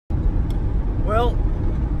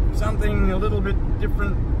something a little bit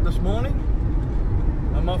different this morning.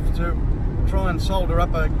 I'm off to try and solder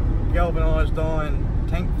up a galvanised iron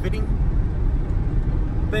tank fitting,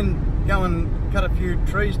 then go and cut a few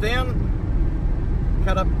trees down,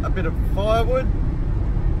 cut up a bit of firewood,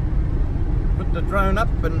 put the drone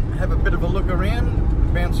up and have a bit of a look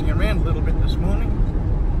around, bouncing around a little bit this morning.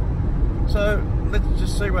 So let's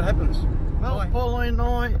just see what happens. Well, Pauline and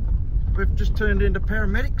I, we've just turned into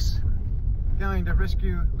paramedics, going to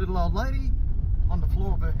rescue a little old lady on the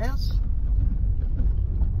floor of her house.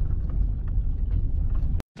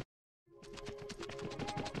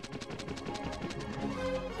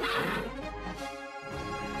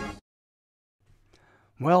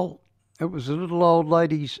 Well, it was the little old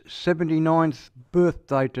lady's 79th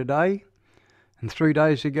birthday today, and 3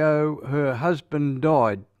 days ago her husband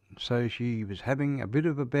died, so she was having a bit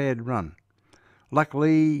of a bad run.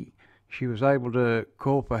 Luckily, she was able to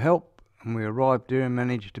call for help, and we arrived there and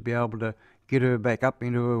managed to be able to get her back up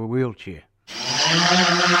into her wheelchair.